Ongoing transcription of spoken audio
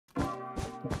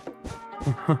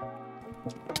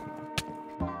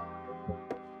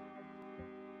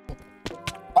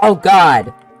Oh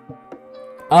God.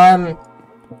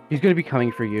 He's gonna be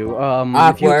coming for you. If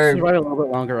Awkward. you survive a little bit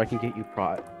longer, I can get you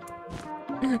prot.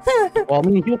 Well, I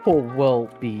mean, heal pool will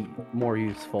be more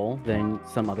useful than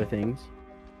some other things.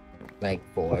 Like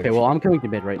forge. Okay, well, I'm coming to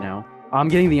mid right now. I'm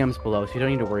getting the M's below, so you don't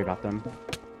need to worry about them.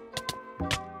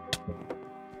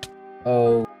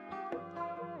 Oh.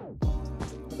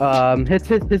 His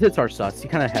hits are sus. He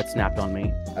kind of head snapped on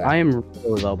me. Okay. I am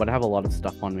really low, but I have a lot of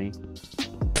stuff on me.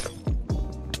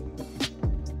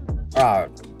 Oh.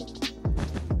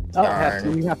 Oh,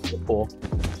 you have to pull.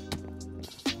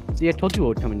 See, I told you it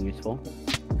would come in useful.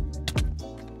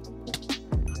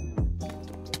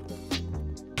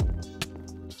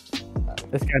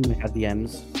 This guy might have the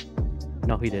M's.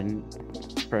 No, he didn't.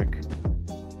 Frick.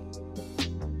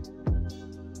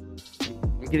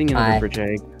 I'm getting another bridge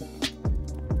egg.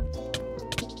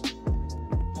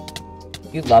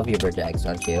 You love your bridge eggs,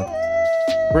 don't you?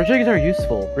 Bridge eggs are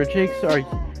useful. Bridge eggs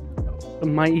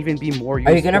might even be more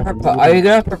useful. Are you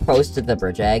gonna propose to the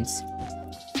bridge eggs?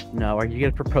 No, are you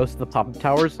gonna propose to the pop-up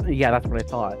towers? Yeah, that's what I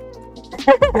thought.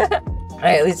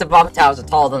 Hey, at least the pop-up towers are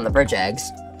taller than the bridge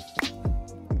eggs.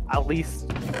 At least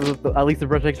the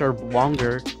bridge eggs are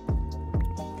longer.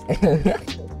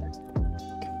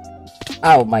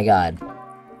 Oh my God.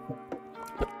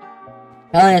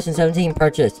 Taliesin 17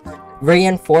 purchased.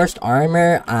 Reinforced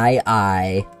armor,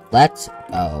 I. Let's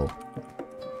go.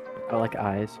 I like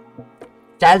eyes.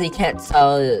 Sadly, you can't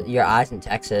sell your eyes in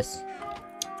Texas.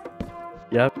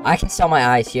 Yep. I can sell my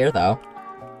eyes here, though.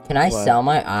 Can I What? sell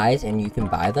my eyes and you can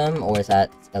buy them, or is that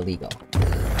illegal?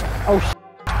 Oh,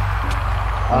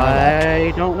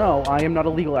 I don't know. I am not a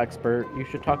legal expert. You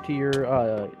should talk to your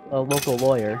local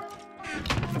lawyer.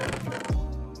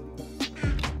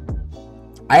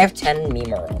 I have 10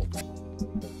 meme emeralds.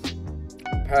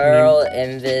 Pearl,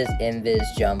 invis,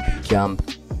 jump.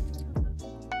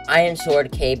 Iron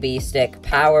sword, KB stick,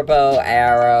 power bow,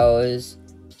 arrows,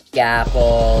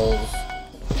 gapples,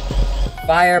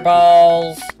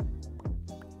 fireballs,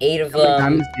 8 of How many them.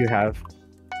 diamonds do you have?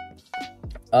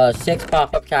 6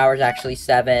 pop-up towers, actually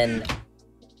 7,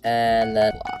 and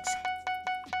then blocks.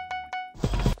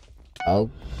 Oh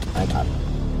my God.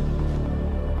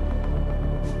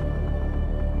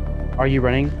 Are you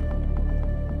running?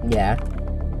 Yeah.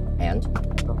 And?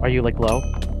 Are you like low?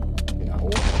 No.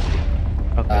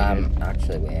 Okay.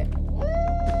 Actually, wait.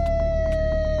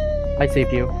 I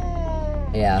saved you.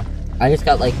 Yeah. I just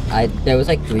got like, there was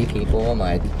like 3 people, I'm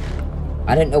like,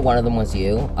 I didn't know one of them was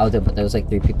you. But there was like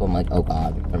 3 people, I'm like, oh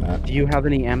God. Do you have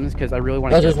any M's? Because I really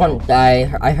want to. Oh, there's one,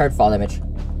 I heard fall damage.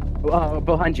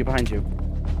 Behind you.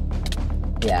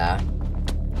 Yeah.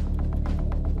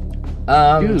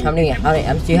 Dude, how many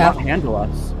M's do you have? Handle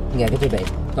us. Yeah, get your base.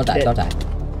 Don't die.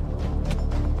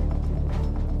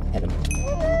 Hit him.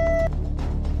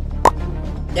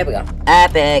 There we go.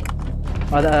 Epic!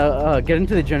 Get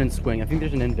into the gen and swing. I think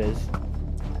there's an invis.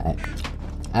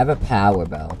 I have a power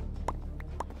bow.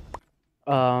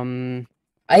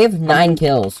 I have 9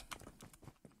 kills.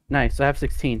 Nice. I have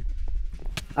 16.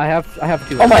 I have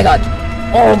 2. Oh my God!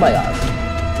 Oh my God!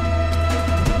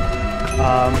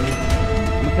 I'm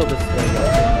gonna kill this guy.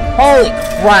 Holy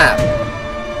crap!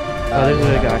 Oh, there's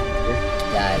another guy.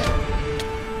 Yeah, I know.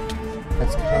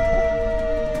 Let's go.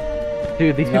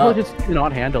 Dude, these people just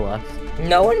cannot handle us.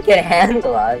 No one can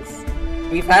handle us.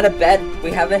 We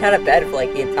haven't had a bed for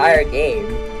like the entire game.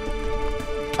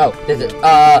 Oh, this is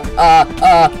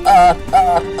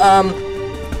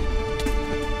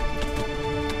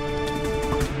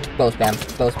bow spam.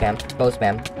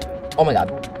 Oh my God.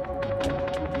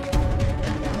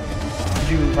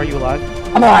 Are you alive?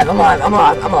 I'm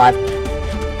alive.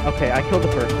 Okay, I killed the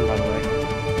first one, by the way.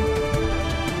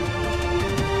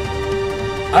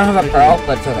 I don't have a pearl,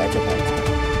 but it's okay.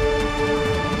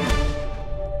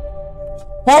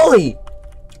 Holy!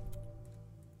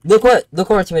 Look what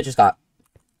our teammate just got.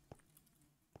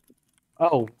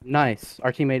 Oh, nice.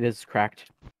 Our teammate is cracked.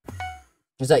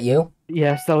 Was that you?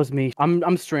 Yes, that was me.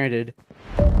 I'm stranded.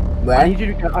 Where? I need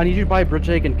you to buy a bridge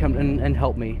egg and come and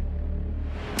help me.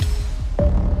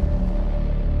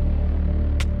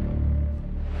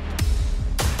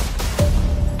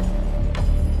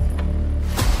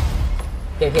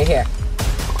 Here.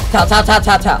 Towel.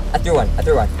 I threw one.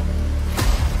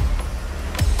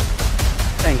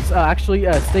 Thanks.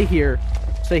 Actually, stay here.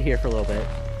 Stay here for a little bit.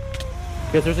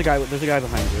 Because there's a guy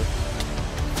behind you.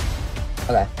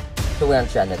 Okay. So we're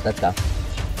unstranded. Let's go.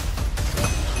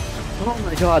 Oh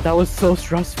my God, that was so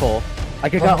stressful. I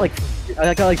got like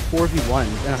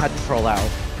 4v1s and I had to troll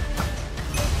out.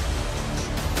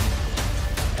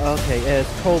 Okay,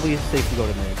 it's probably safe to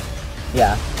go to mid.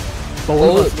 Yeah. But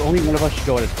only one of us should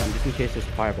go at a time, just in case there's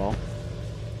a fireball.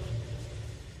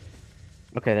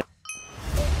 Okay. There.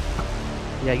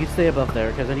 Yeah, you stay above there,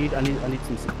 because I need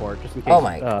some support, just in case. Oh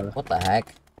my. What the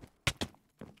heck?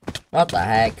 What the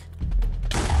heck?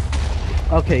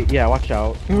 Okay, yeah, watch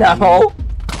out. No!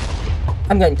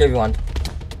 I'm getting 31.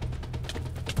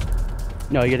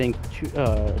 No, you're getting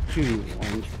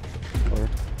 2-1.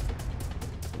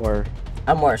 Or...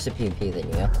 I'm more CPP than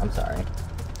you. I'm sorry.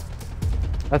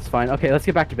 That's fine. Okay, let's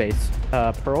get back to base.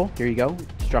 Pearl, here you go.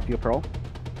 Just drop you a pearl.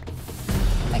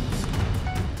 Thanks.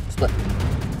 Split.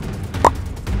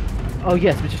 Oh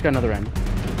yes, we just got another end.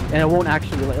 And it won't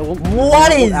actually... It won't,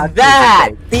 What is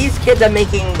that? These kids are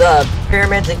making the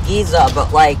pyramids of Giza,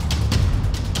 but like...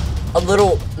 a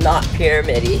little not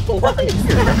pyramid-y. What is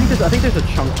I think there's a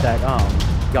chunk that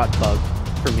got bugged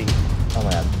for me. Oh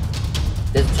my god.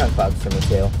 There's chunk bugs for me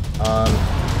too.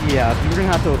 Yeah, you're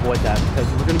gonna have to avoid that because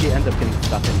we're gonna end up getting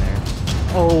stuck in there.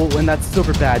 Oh, and that's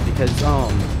super bad because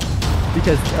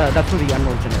that's where the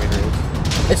emerald generator is.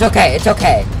 It's okay, it's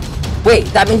okay. Wait,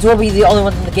 that means we'll be the only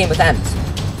ones in the game with M's.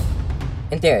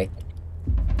 In theory.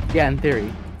 Yeah, in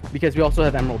theory. Because we also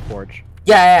have Emerald Forge.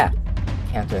 Yeah.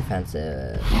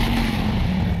 Counter-offensive.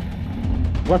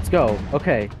 Let's go.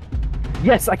 Okay.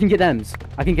 Yes, I can get M's.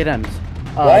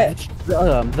 What?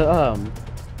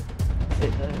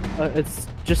 It's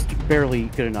just barely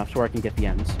good enough to where I can get the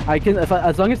M's. I can,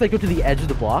 as long as I go to the edge of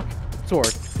the block.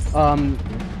 Sword.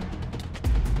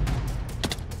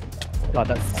 God,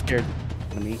 that scared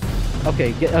me.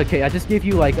 Okay, okay. I just gave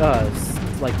you like a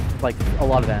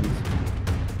lot of M's.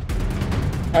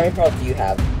 How many pearls do you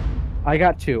have? I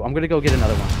got 2. I'm gonna go get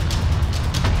another one.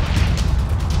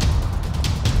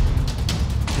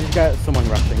 Just got someone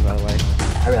rushing, by the way.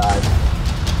 I realize.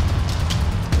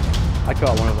 I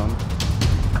caught one of them.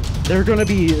 They're gonna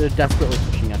be desperately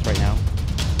pushing us right now.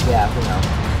 Yeah, who knows?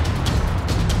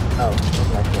 Oh,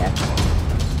 looks like yeah.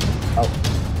 Oh.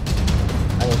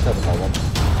 I'm gonna kill the golem.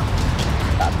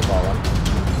 Stop the golem.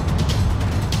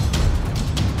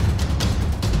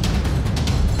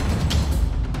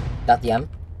 Got the M?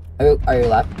 Are you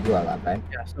left? You are left, right?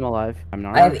 Yes, I'm alive. I'm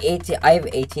not. I have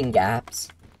 18 gaps.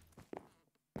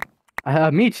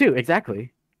 Me too,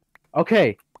 exactly.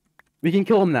 Okay. We can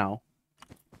kill him now.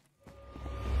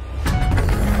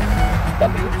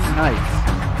 Nice.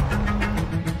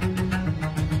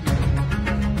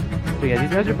 So yeah,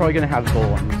 these guys are probably gonna have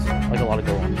golems. Like a lot of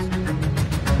golems.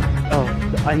 Oh,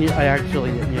 I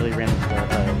actually nearly ran into the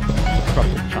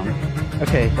corrupted chunk.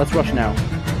 Okay, let's rush now.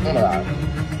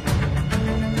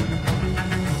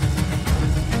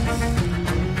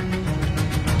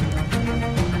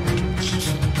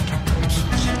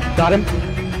 Got him.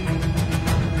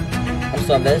 I'm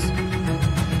still on this.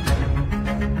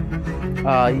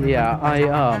 Yeah, I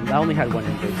only had one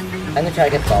injury. I'm gonna try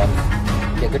to get bombs.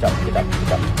 Yeah, good job.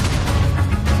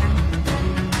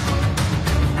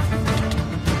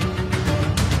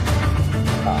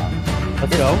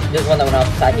 Let's go. There's one that went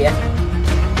outside here.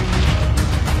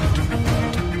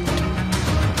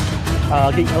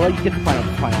 I'll let you get the final.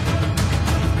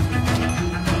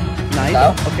 Nice.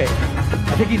 Go. Okay.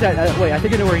 I think he's at, wait, I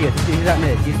think I know where he is. He's at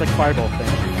mid. He's like fireball thing.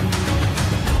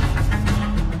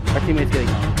 Our teammate's getting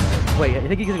on. Wait, I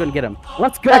think he's gonna get him.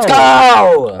 Let's go! Let's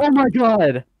go! Oh my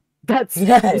god! That's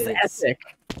epic.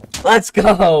 Let's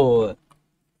go!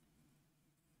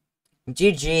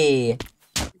 GG.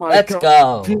 Let's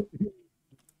go.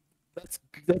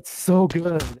 That's so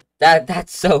good.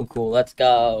 That's so cool. Let's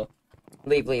go.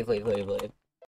 Leave.